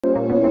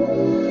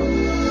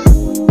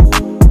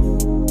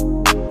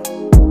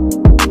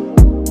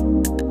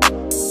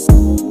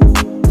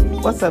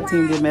What's up,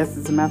 Team Get Messy?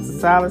 It's Master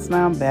Stylist.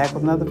 Now I'm back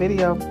with another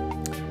video.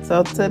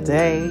 So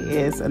today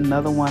is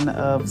another one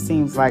of,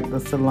 seems like the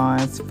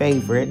salon's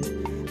favorite,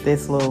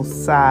 this little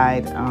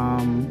side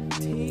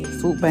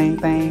swoop bang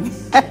thing.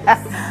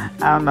 I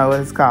don't know what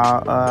it's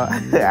called.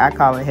 I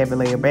call it heavy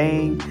layer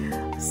bang,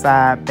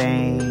 side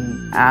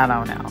bang, I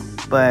don't know.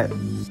 But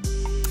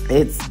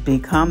it's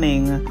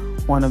becoming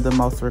one of the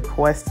most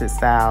requested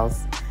styles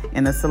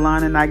in the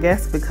salon, and I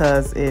guess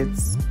because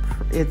it's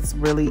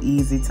really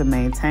easy to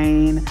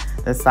maintain,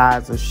 the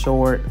sides are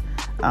short,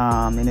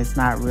 and it's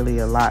not really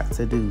a lot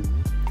to do.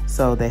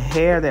 So the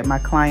hair that my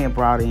client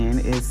brought in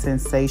is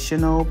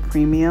Sensational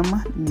Premium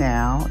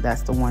Now.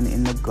 That's the one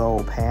in the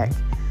gold pack.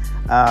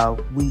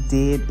 We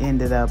did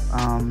ended up,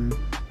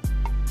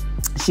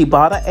 she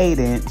bought an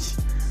 8-inch.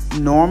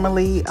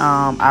 Normally,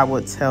 I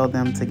would tell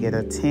them to get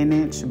a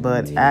 10-inch,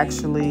 but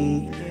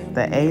actually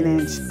the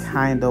 8-inch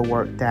kind of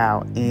worked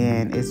out,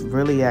 and it's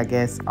really, I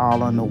guess,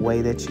 all on the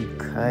way that you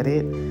cut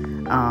it.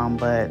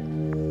 But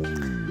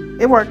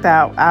it worked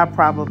out. I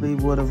probably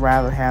would have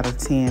rather had a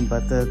 10,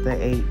 but the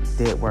 8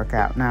 did work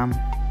out. Now,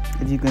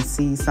 if you can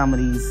see some of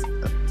these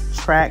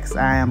tracks,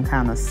 I am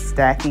kind of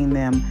stacking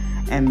them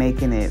and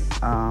making it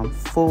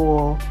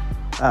full.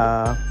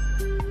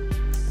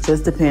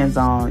 Just depends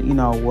on, you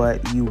know,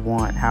 what you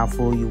want, how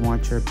full you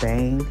want your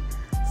bang.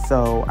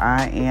 So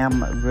I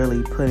am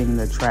really putting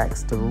the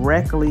tracks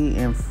directly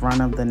in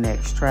front of the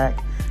next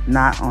track,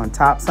 not on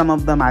top. Some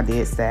of them I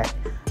did stack,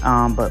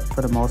 but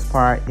for the most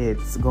part,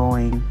 it's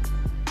going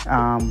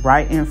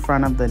right in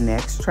front of the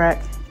next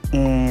track.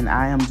 And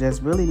I am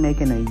just really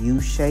making a U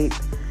shape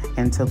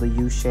until the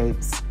U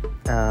shapes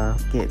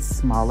get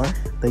smaller.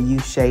 The U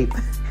shape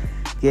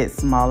gets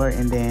smaller,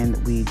 and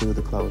then we do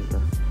the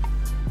closure.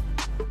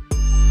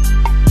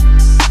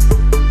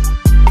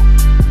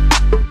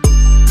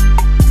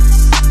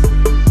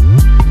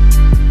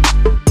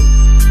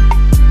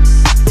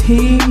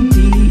 Team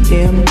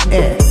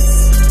DMS.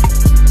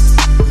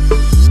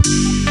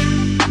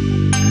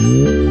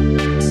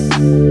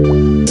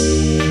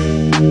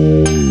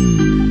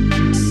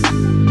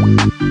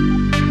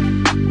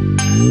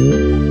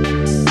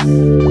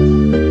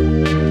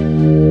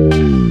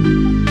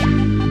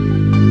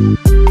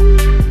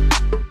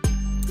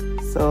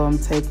 So I'm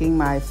taking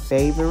my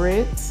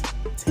favorite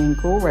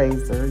Tinkle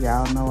razor.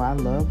 Y'all know I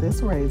love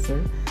this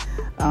razor.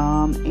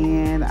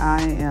 And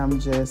I am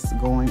just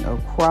going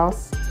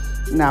across.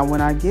 Now,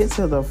 when I get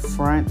to the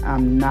front,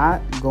 I'm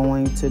not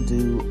going to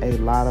do a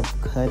lot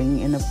of cutting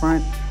in the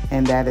front,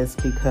 and that is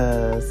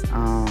because,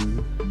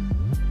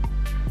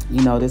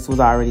 you know, this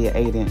was already an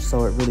 8-inch,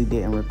 so it really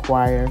didn't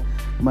require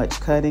much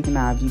cutting.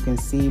 Now, if you can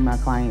see, my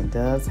client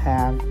does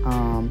have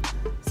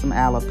some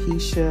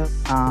alopecia.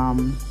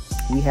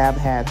 We have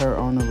had her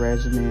on the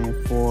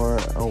regimen for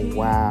a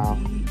while,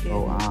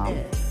 so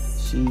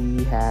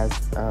she has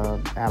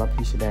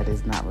alopecia that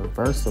is not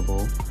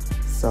reversible.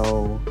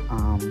 So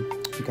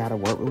we gotta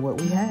work with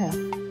what we have.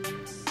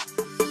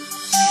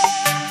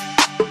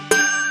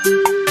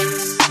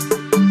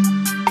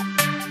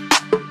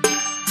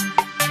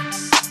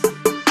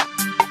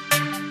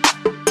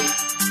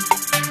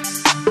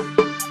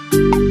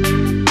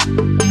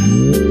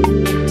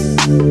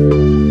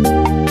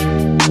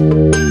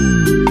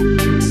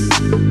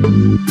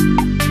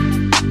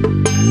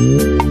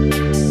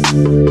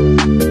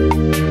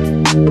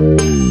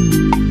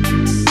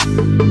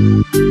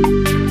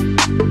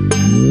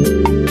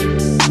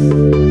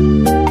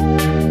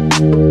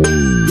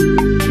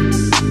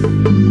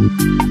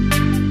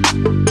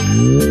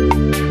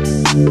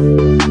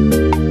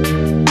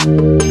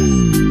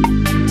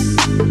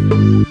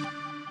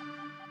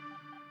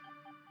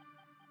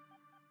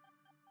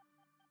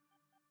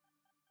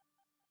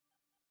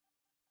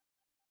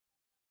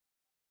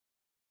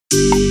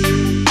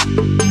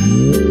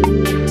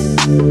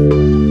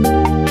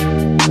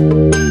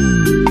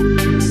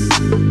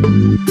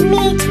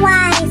 Me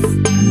twice.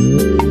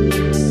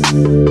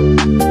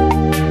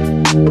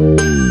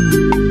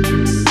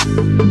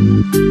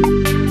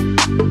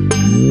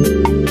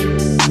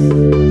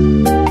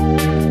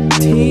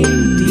 Team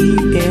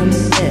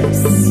DMS.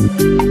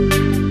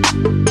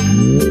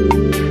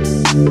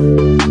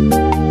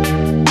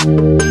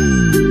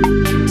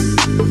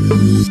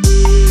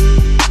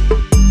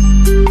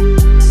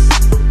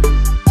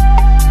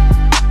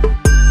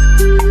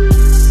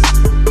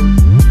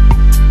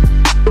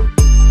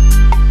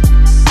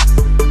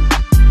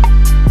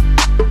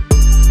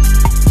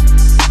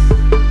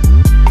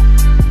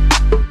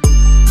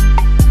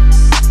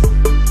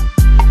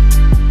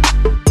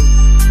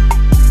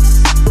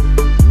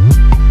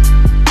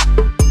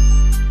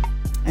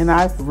 And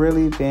I've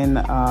really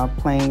been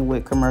playing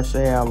with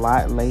commercial hair a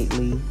lot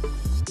lately.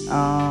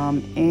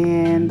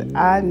 And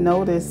I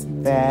noticed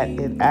that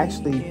it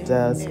actually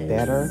does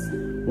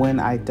better when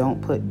I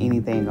don't put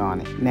anything on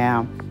it.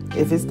 Now,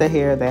 if it's the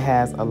hair that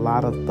has a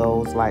lot of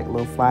those like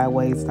little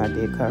flyaways, and I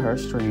did cut her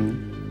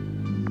string,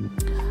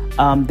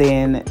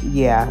 then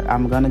yeah,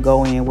 I'm gonna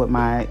go in with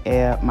my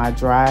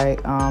dry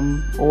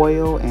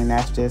oil, and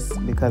that's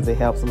just because it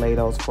helps lay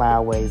those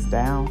flyaways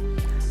down.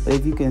 But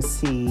if you can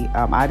see,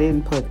 I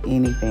didn't put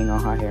anything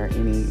on her hair,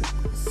 any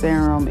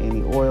serum,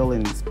 any oil,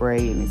 any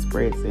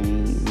spritz,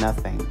 any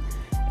nothing.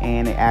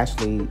 And it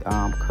actually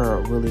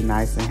curled really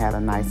nice and had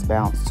a nice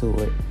bounce to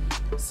it.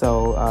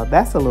 So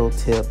that's a little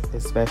tip,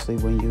 especially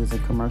when using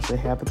commercial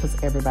hair, because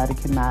everybody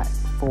cannot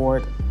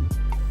afford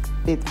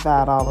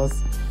 $55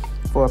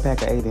 for a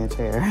pack of 8-inch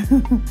hair.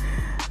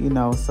 You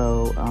know,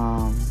 so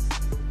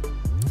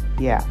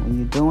yeah, when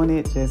you're doing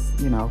it, just,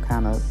 you know,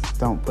 kind of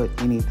don't put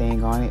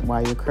anything on it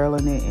while you're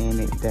curling it, and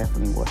it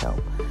definitely will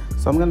help.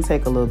 So I'm going to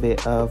take a little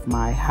bit of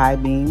my high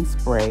beam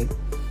spray,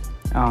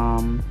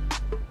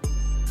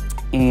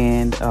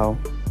 and oh,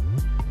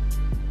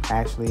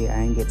 actually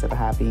I didn't get to the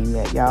high beam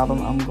yet, y'all.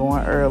 I'm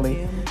going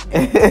early.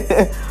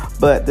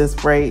 But the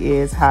spray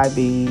is high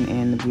beam,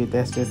 and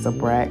that's just a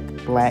black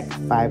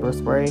fiber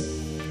spray,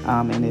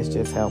 and it's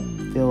just help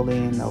fill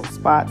in those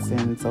spots,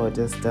 and so it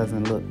just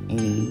doesn't look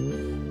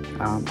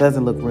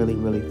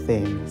really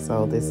thin.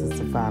 So this is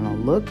the final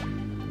look.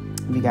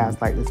 If you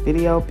guys like this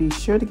video, be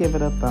sure to give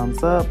it a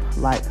thumbs up,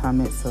 like,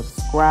 comment,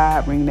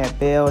 subscribe, ring that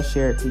bell,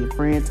 share it to your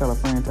friend, tell a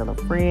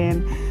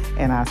friend,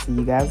 and I'll see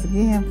you guys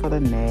again for the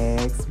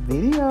next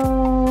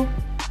video.